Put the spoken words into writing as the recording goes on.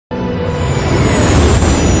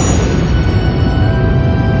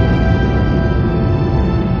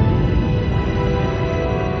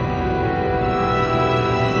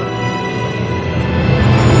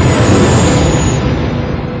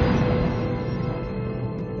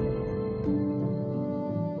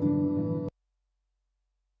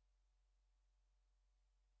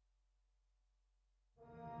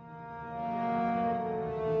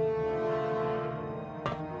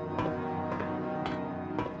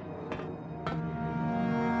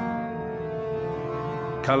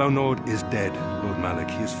KotOR is dead, Lord Malik.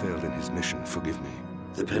 He has failed in his mission. Forgive me.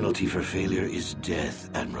 The penalty for failure is death,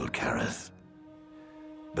 Admiral Kareth.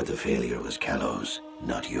 But the failure was KotOR's,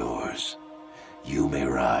 not yours. You may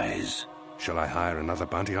rise. Shall I hire another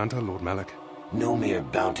bounty hunter, Lord Malik? No mere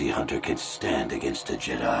bounty hunter can stand against a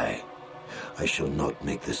Jedi. I shall not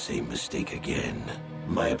make the same mistake again.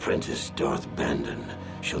 My apprentice, Darth Bandon,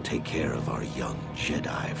 shall take care of our young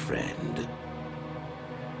Jedi friend.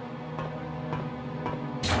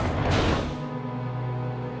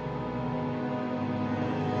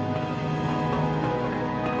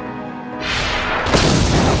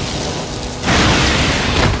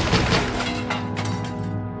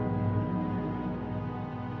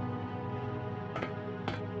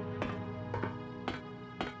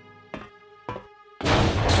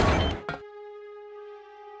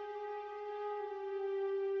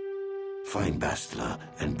 Find Bastila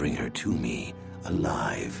and bring her to me,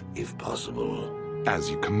 alive, if possible. As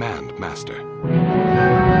you command, Master.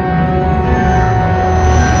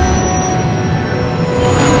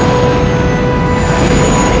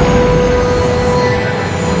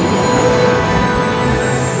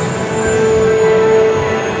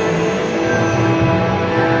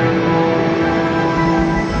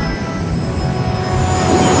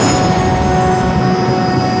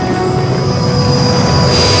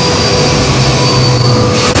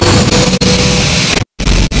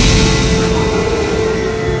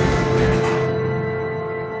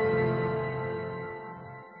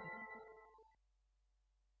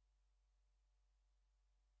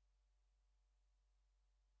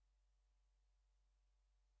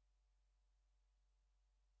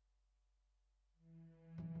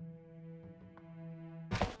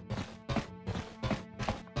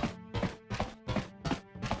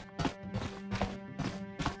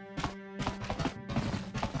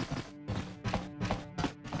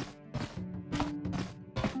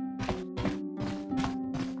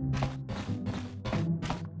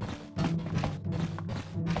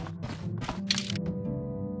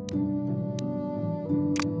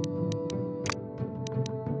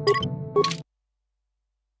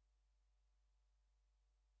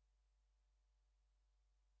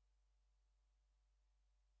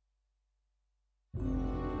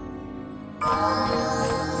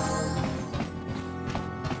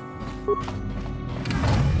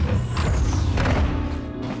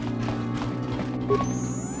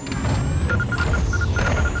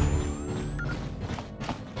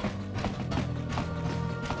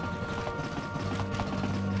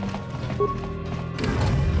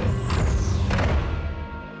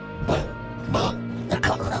 The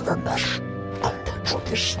color of the mesh under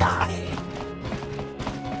the sky.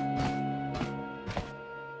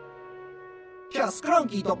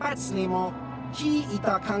 Skronki to pacnimo, chi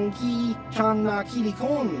itakanki channa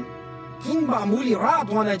kilikon. Kimba muli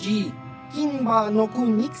radwanaji, kimba noku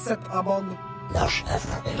nixet abog. Los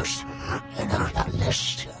efforts in our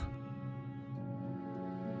list.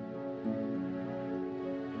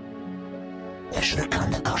 Es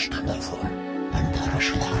kann der Kosten davon, und der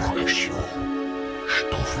ist der Reaktion.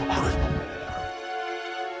 Stufe 1.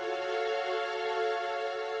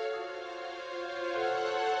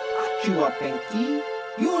 Chua penti,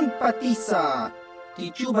 yun patisa,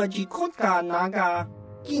 ti chuba ji kotka naga,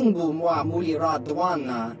 kingbu mwa muli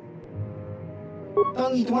radwana.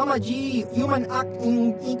 Tong itwama ji human act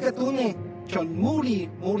in ikatune, chon muli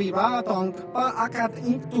ra tong pa akat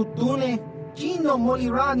inkutune, chino muli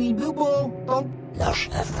ra ni bubo tong. Los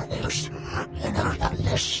efforts in our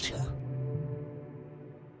list.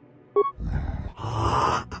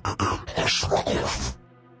 Israel.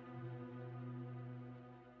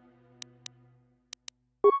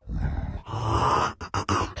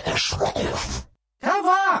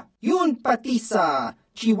 Tava! Yun patisa!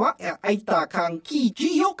 Chiwa aita kang ki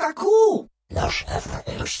jiyokaku! Los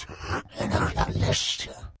efforts in our list.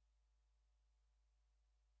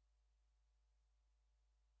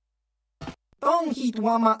 Tong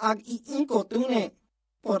hitwama ag iinkotune.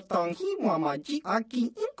 Por tong hiwama ji ag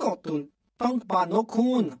ki inkotun. Tong pa no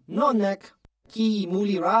kun, nonek. Ki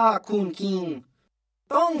mulira kun kin.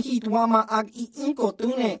 Tong hitwama ag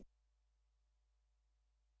iinkotune.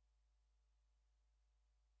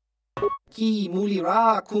 Ki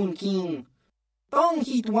mulira kun kin. Tong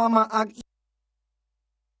hitwama ag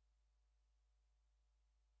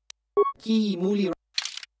Ki mulira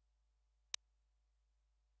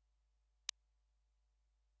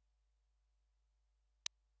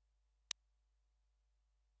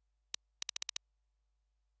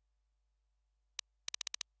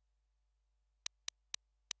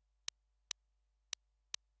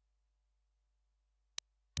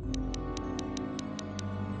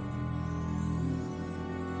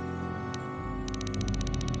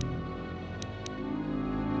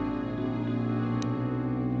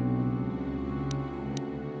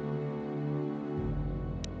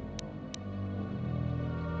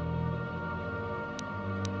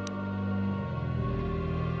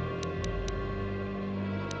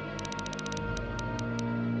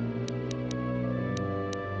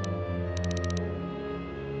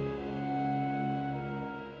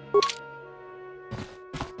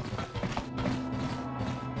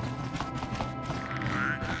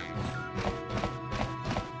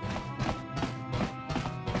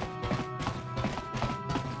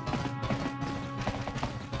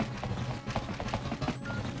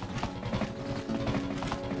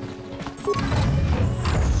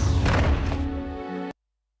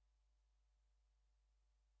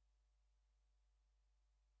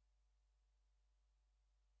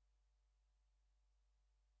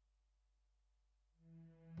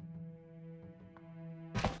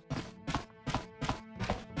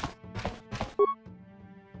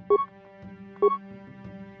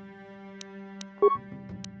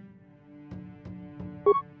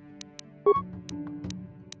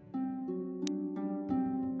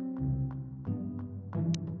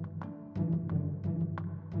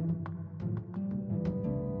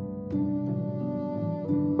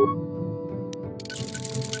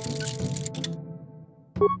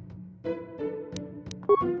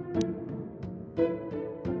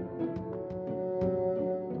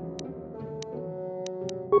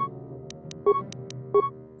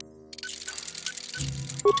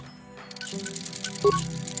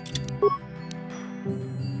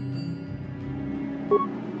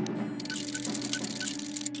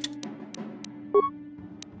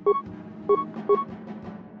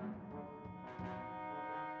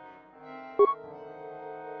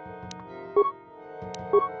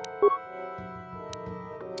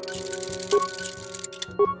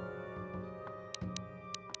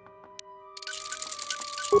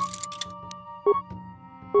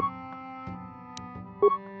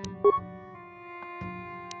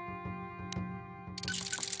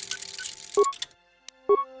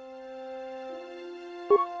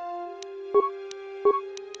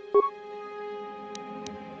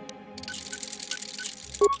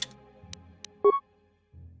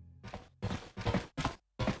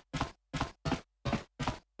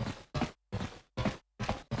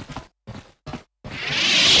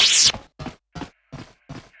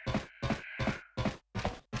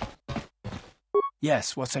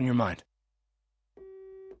Yes, what's on your mind?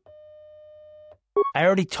 I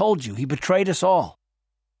already told you, he betrayed us all.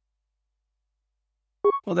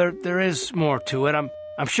 Well, there is more to it. I'm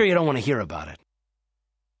sure you don't want to hear about it.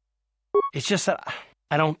 It's just that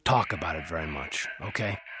I don't talk about it very much,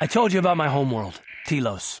 okay? I told you about my homeworld,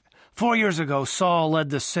 Telos. 4 years ago, Saul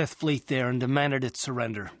led the Sith fleet there and demanded its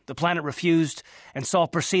surrender. The planet refused, and Saul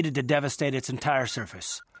proceeded to devastate its entire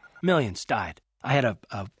surface. Millions died. I had a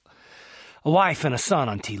wife and a son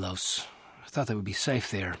on Telos. I thought they would be safe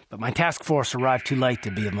there, but my task force arrived too late to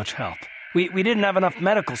be of much help. We didn't have enough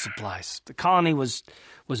medical supplies. The colony was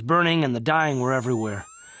burning and the dying were everywhere.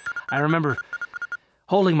 I remember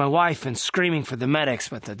holding my wife and screaming for the medics,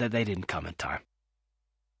 but they didn't come in time.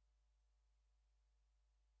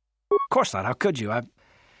 Of course not. How could you?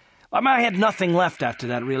 I had nothing left after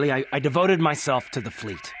that, really. I devoted myself to the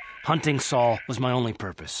fleet. Hunting Saul was my only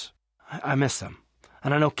purpose. I miss them.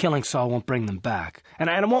 And I know killing Saul won't bring them back. And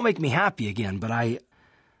it won't make me happy again, but I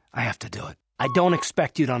have to do it. I don't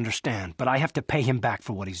expect you to understand, but I have to pay him back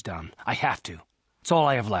for what he's done. I have to. It's all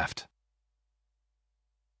I have left.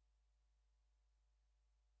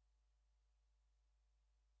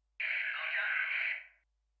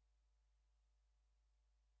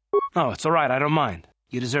 Oh, it's all right. I don't mind.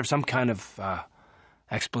 You deserve some kind of,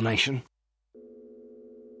 explanation.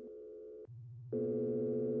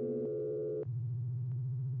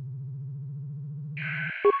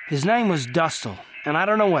 His name was Dustle, and I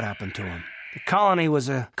don't know what happened to him. The colony was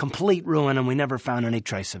a complete ruin, and we never found any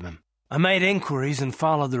trace of him. I made inquiries and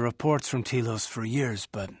followed the reports from Telos for years,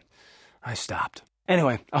 but I stopped.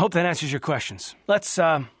 Anyway, I hope that answers your questions. Let's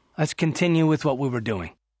continue with what we were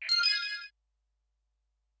doing.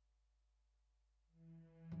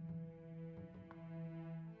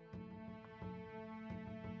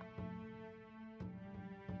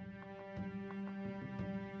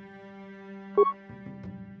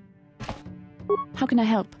 How can I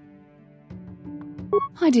help?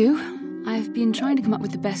 I do. I've been trying to come up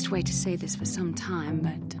with the best way to say this for some time,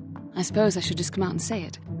 but I suppose I should just come out and say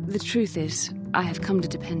it. The truth is, I have come to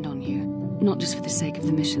depend on you, not just for the sake of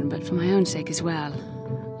the mission, but for my own sake as well.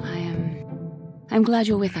 I'm glad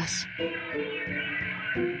you're with us.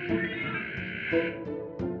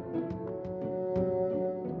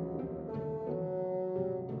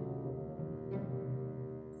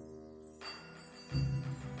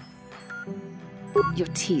 You're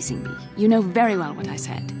teasing me. You know very well what I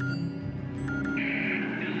said.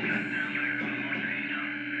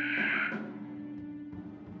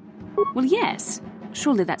 Well, yes.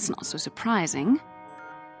 Surely that's not so surprising.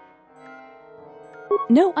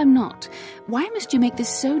 No, I'm not. Why must you make this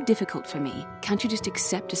so difficult for me? Can't you just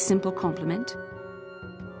accept a simple compliment?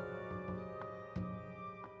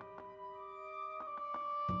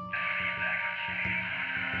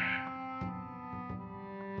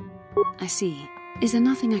 I see. Is there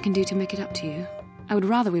nothing I can do to make it up to you? I would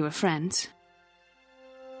rather we were friends.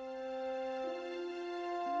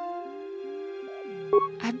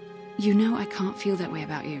 You know I can't feel that way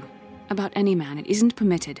about you. About any man. It isn't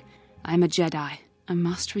permitted. I am a Jedi. I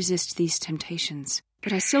must resist these temptations.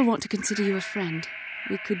 But I still want to consider you a friend.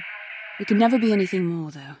 We could never be anything more,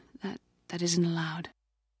 though. That isn't allowed.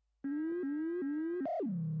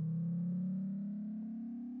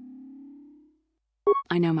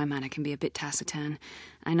 I know my manner can be a bit taciturn.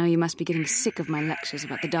 I know you must be getting sick of my lectures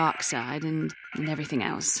about the dark side and everything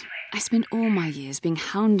else. I spent all my years being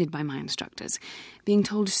hounded by my instructors, being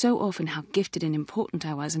told so often how gifted and important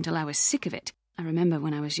I was until I was sick of it. I remember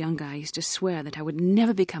when I was younger, I used to swear that I would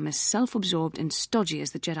never become as self-absorbed and stodgy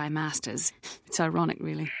as the Jedi Masters. It's ironic,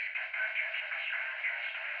 really.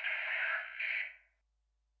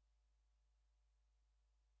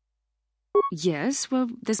 Yes, well,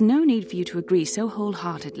 there's no need for you to agree so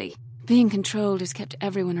wholeheartedly. Being controlled has kept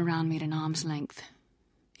everyone around me at an arm's length.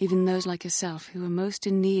 Even those like yourself who are most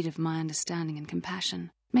in need of my understanding and compassion.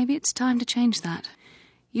 Maybe it's time to change that.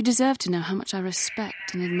 You deserve to know how much I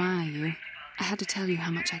respect and admire you. I had to tell you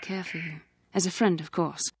how much I care for you. As a friend, of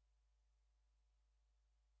course.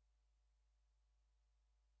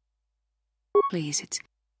 Please,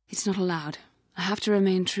 it's not allowed. I have to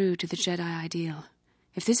remain true to the Jedi ideal.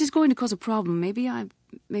 If this is going to cause a problem, maybe I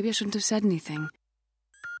shouldn't have said anything.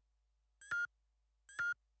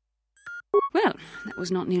 Well, that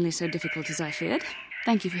was not nearly so difficult as I feared.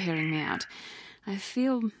 Thank you for hearing me out. I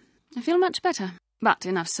feel much better. But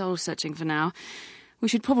enough soul-searching for now. We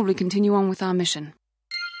should probably continue on with our mission.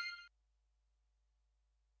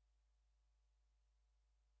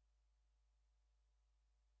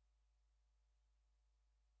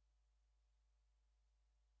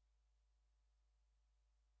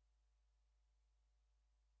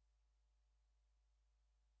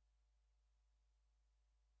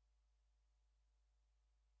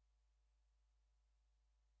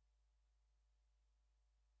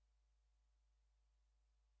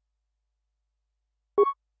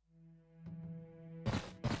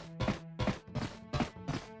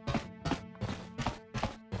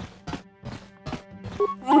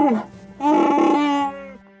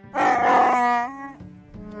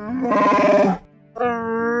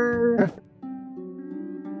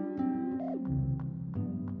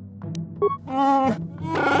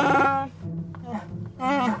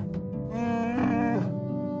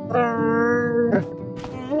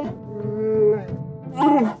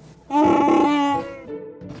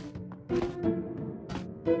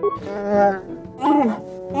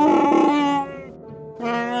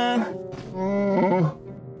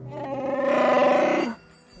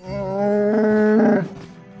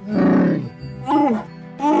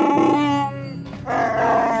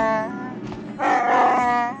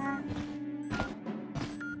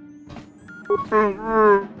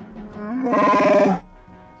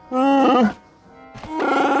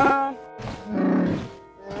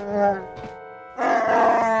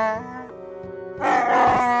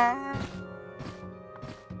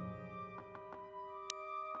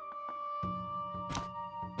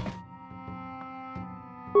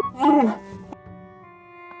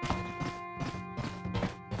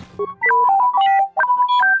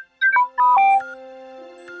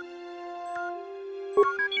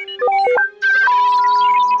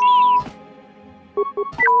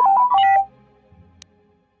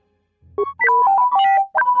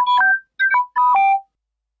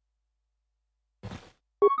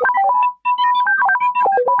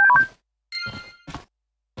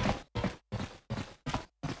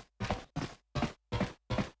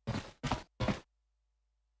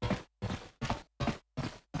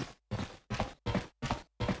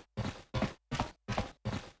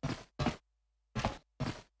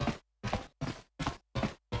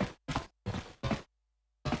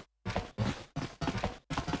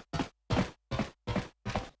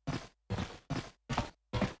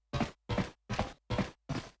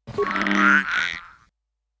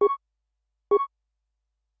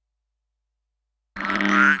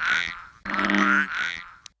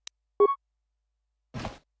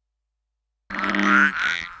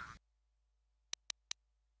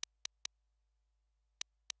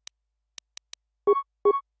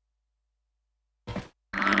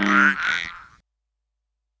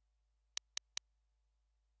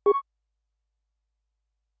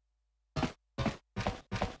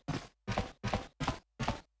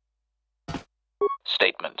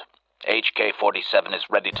 AK-47 is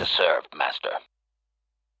ready to serve, Master.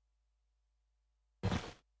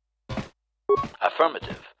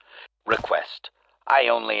 Affirmative. Request. I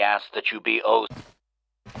only ask that you be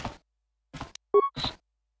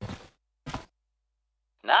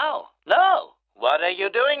No! What are you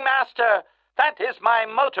doing, Master? That is my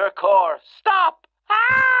motor core. Stop!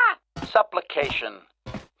 Ah! Supplication.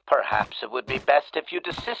 Perhaps it would be best if you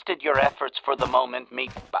desisted your efforts for the moment,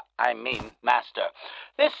 Master.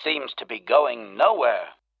 This seems to be going nowhere.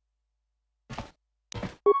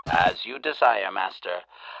 As you desire, Master.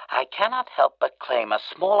 I cannot help but claim a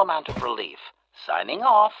small amount of relief. Signing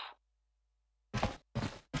off.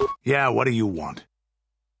 Yeah, what do you want?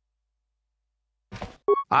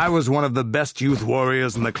 I was one of the best youth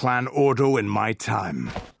warriors in the clan Ordo in my time.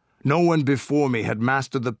 No one before me had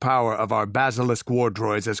mastered the power of our basilisk war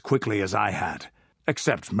droids as quickly as I had.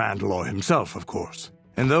 Except Mandalore himself, of course.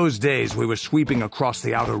 In those days, we were sweeping across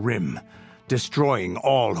the Outer Rim, destroying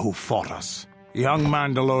all who fought us. Young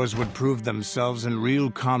Mandalores would prove themselves in real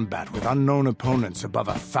combat with unknown opponents above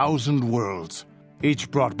 1,000 worlds. Each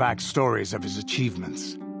brought back stories of his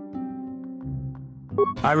achievements.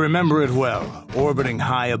 I remember it well, orbiting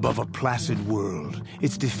high above a placid world,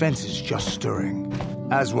 its defenses just stirring.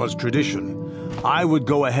 As was tradition, I would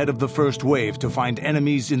go ahead of the first wave to find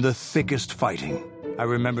enemies in the thickest fighting. I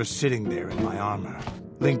remember sitting there in my armor,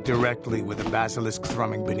 linked directly with the basilisk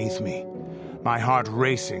thrumming beneath me, my heart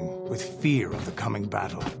racing with fear of the coming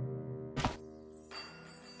battle.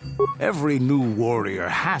 Every new warrior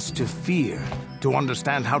has to fear to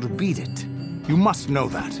understand how to beat it. You must know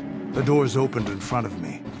that. The doors opened in front of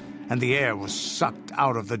me, and the air was sucked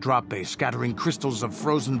out of the drop bay, scattering crystals of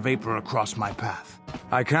frozen vapor across my path.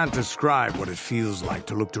 I can't describe what it feels like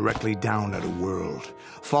to look directly down at a world,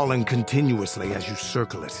 falling continuously as you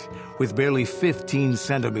circle it, with barely 15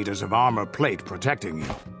 centimeters of armor plate protecting you.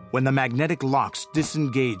 When the magnetic locks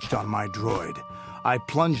disengaged on my droid, I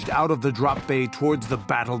plunged out of the drop bay towards the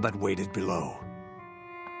battle that waited below.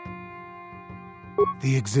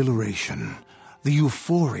 The exhilaration, the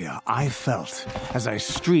euphoria I felt as I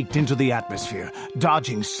streaked into the atmosphere,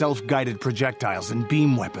 dodging self-guided projectiles and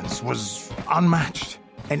beam weapons, was unmatched.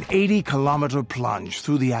 An 80-kilometer plunge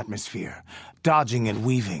through the atmosphere, dodging and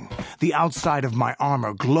weaving, the outside of my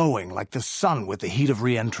armor glowing like the sun with the heat of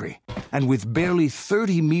re-entry. And with barely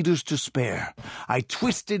 30 meters to spare, I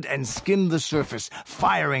twisted and skimmed the surface,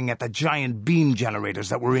 firing at the giant beam generators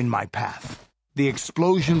that were in my path. The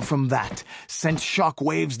explosion from that sent shock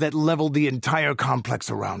waves that leveled the entire complex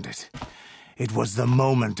around it. It was the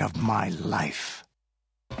moment of my life.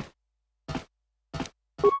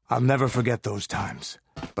 I'll never forget those times.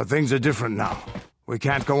 But things are different now. We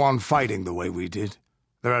can't go on fighting the way we did.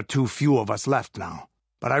 There are too few of us left now.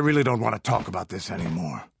 But I really don't want to talk about this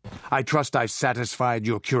anymore. I trust I've satisfied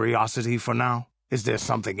your curiosity for now. Is there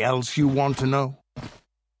something else you want to know?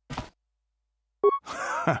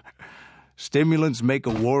 Stimulants make a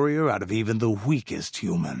warrior out of even the weakest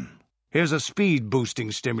human. Here's a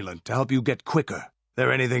speed-boosting stimulant to help you get quicker.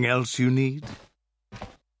 There anything else you need?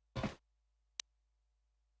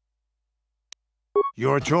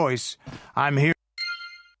 Your choice. I'm here.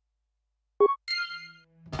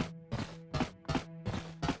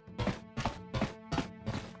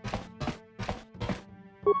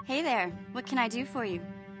 Hey there, what can I do for you?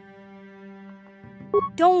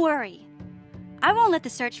 Don't worry. I won't let the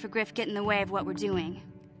search for Griff get in the way of what we're doing.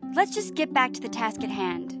 Let's just get back to the task at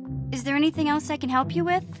hand. Is there anything else I can help you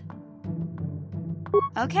with?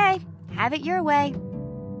 Okay, have it your way.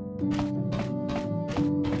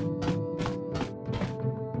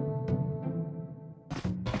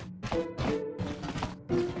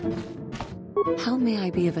 How may I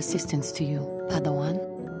be of assistance to you, Padawan?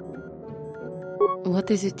 What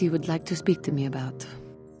is it you would like to speak to me about?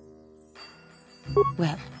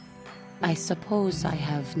 Well, I suppose I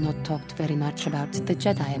have not talked very much about the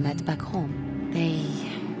Jedi I met back home. They,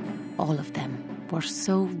 all of them, were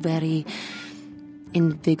so very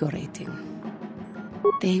invigorating.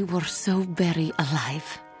 They were so very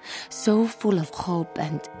alive, so full of hope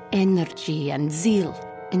and energy and zeal.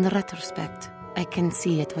 In retrospect, I can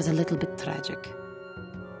see it was a little bit tragic.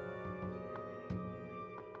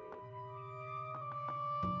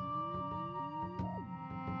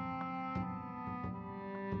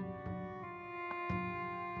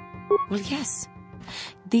 Well, yes.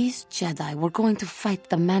 These Jedi were going to fight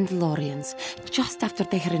the Mandalorians just after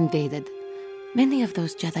they had invaded. Many of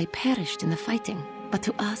those Jedi perished in the fighting, but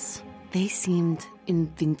to us, they seemed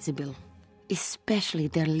invincible. Especially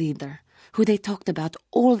their leader, who they talked about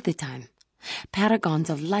all the time. Paragons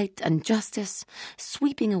of light and justice,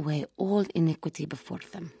 sweeping away all iniquity before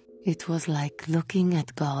them. It was like looking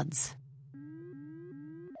at gods.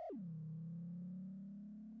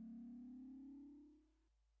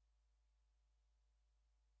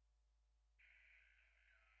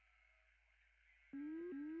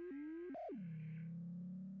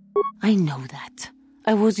 I know that.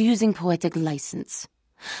 I was using poetic license.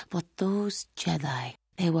 But those Jedi,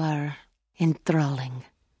 they were enthralling.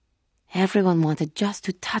 Everyone wanted just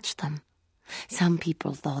to touch them. Some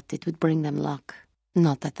people thought it would bring them luck.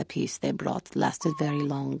 Not that the peace they brought lasted very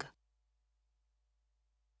long.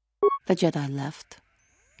 The Jedi left.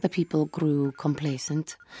 The people grew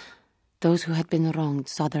complacent. Those who had been wronged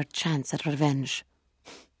saw their chance at revenge.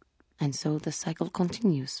 And so the cycle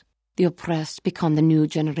continues. The oppressed become the new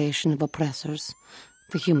generation of oppressors.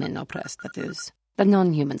 The human oppressed, that is. The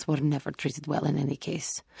non-humans were never treated well in any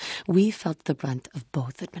case. We felt the brunt of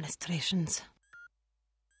both administrations.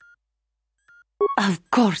 Of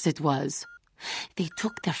course it was. They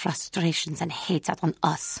took their frustrations and hates out on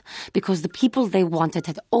us because the people they wanted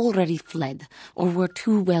had already fled or were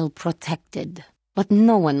too well protected. But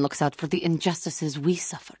no one looks out for the injustices we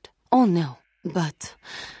suffered. Oh, no. But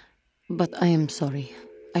I am sorry.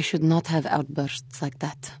 I should not have outbursts like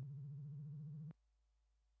that.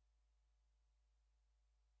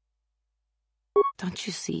 Don't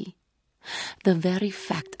you see? The very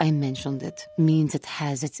fact I mentioned it means it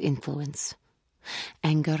has its influence.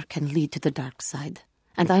 Anger can lead to the dark side,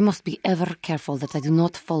 and I must be ever careful that I do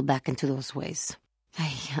not fall back into those ways.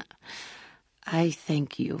 I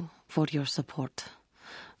thank you for your support.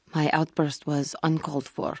 My outburst was uncalled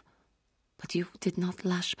for, but you did not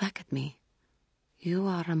lash back at me. You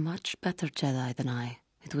are a much better Jedi than I,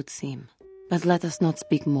 it would seem. But let us not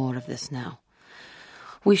speak more of this now.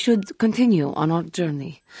 We should continue on our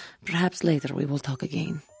journey. Perhaps later we will talk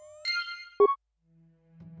again.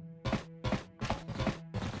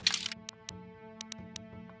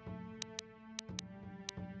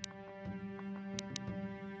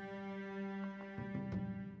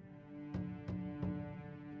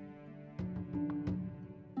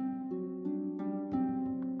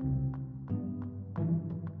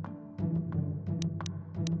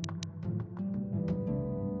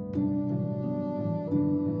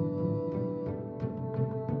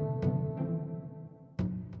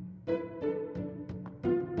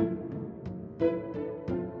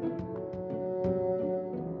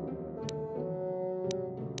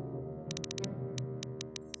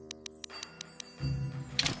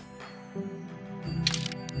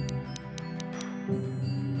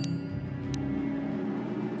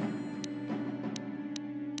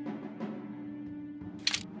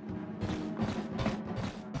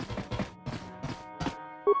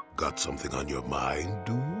 Got something on your mind,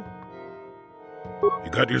 do you?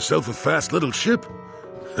 You got yourself a fast little ship.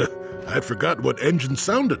 I'd forgotten what engine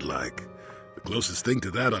sounded like. The closest thing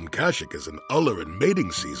to that on Kashyyyk is an uller in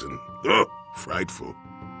mating season. Oh, frightful.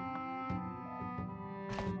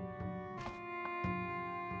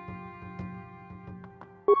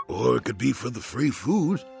 Or it could be for the free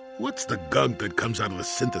food. What's the gunk that comes out of the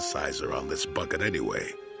synthesizer on this bucket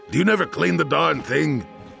anyway? Do you never clean the darn thing?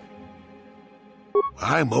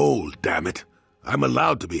 I'm old, damn it. I'm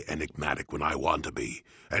allowed to be enigmatic when I want to be.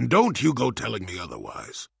 And don't you go telling me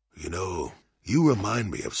otherwise. You know, you remind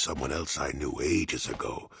me of someone else I knew ages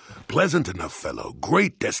ago. Pleasant enough fellow,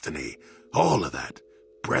 great destiny, all of that.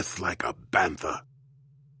 Breath like a bantha.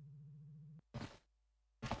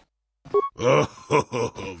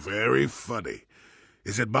 Oh, very funny.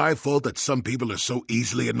 Is it my fault that some people are so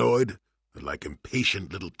easily annoyed? They're like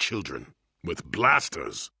impatient little children with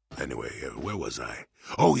blasters. Anyway, where was I?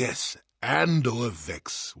 Oh, yes, Andor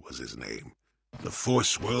Vex was his name. The Force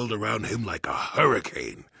swirled around him like a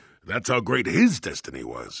hurricane. That's how great his destiny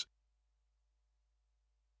was.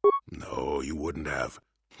 No, you wouldn't have.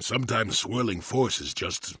 Sometimes swirling force is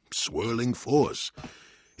just swirling force.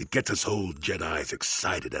 It gets us old Jedis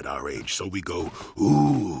excited at our age, so we go,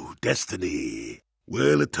 ooh, destiny.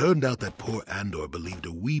 Well, it turned out that poor Andor believed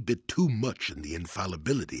a wee bit too much in the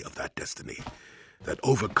infallibility of that destiny. That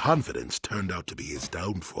overconfidence turned out to be his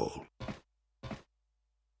downfall.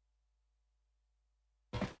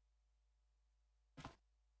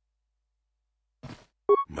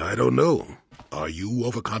 I don't know. Are you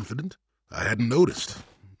overconfident? I hadn't noticed.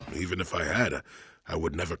 Even if I had, I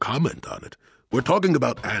would never comment on it. We're talking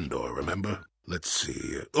about Andor, remember? Let's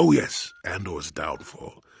see. Oh, yes, Andor's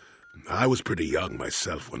downfall. I was pretty young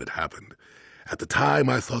myself when it happened. At the time,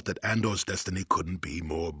 I thought that Andor's destiny couldn't be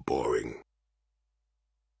more boring.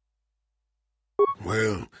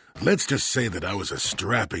 Well, let's just say that I was a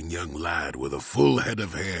strapping young lad with a full head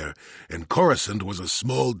of hair, and Coruscant was a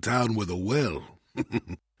small town with a well.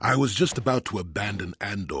 I was just about to abandon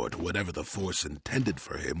Andor to whatever the Force intended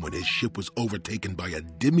for him when his ship was overtaken by a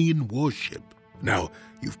Dimian warship. Now,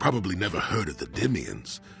 you've probably never heard of the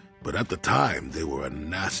Dimians, but at the time they were a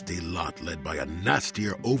nasty lot led by a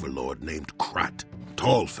nastier overlord named Krat.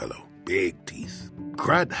 Tall fellow, big teeth.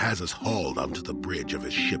 Krat has us hauled onto the bridge of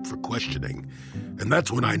his ship for questioning, and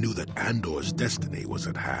that's when I knew that Andor's destiny was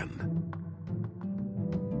at hand.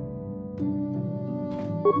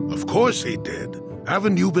 Of course he did.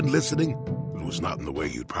 Haven't you been listening? It was not in the way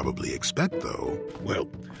you'd probably expect, though. Well,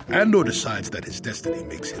 Andor decides that his destiny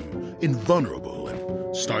makes him invulnerable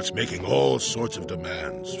and starts making all sorts of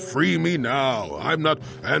demands. Free me now. I'm not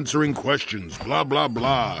answering questions. Blah, blah,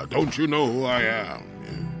 blah. Don't you know who I am?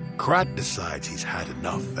 Krat decides he's had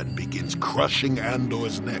enough and begins crushing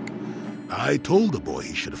Andor's neck. I told the boy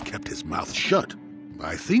he should have kept his mouth shut.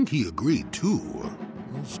 I think he agreed, too.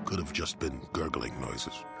 Those could have just been gurgling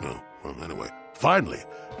noises. Oh, well, anyway. Finally,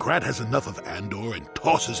 Krat has enough of Andor and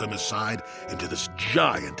tosses him aside into this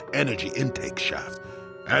giant energy intake shaft.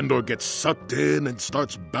 Andor gets sucked in and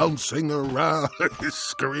starts bouncing around,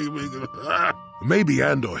 screaming. Maybe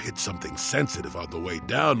Andor hit something sensitive on the way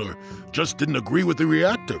down or just didn't agree with the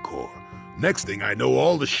reactor core. Next thing I know,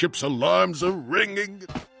 all the ship's alarms are ringing.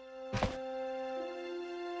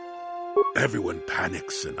 Everyone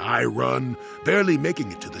panics and I run, barely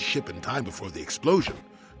making it to the ship in time before the explosion.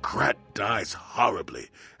 Krat dies horribly,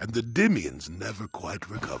 and the Dimians never quite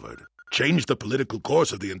recovered. Changed the political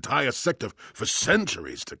course of the entire sector for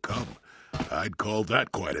centuries to come. I'd call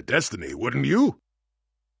that quite a destiny, wouldn't you?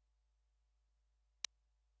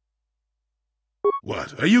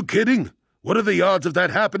 What, are you kidding? What are the odds of that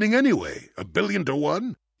happening anyway? 1,000,000,000 to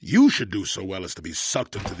 1? You should do so well as to be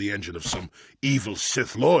sucked into the engine of some evil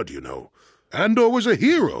Sith Lord, you know. Andor was a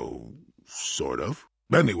hero. Sort of.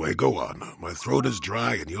 Anyway, go on. My throat is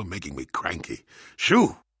dry and you're making me cranky.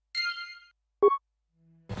 Shoo!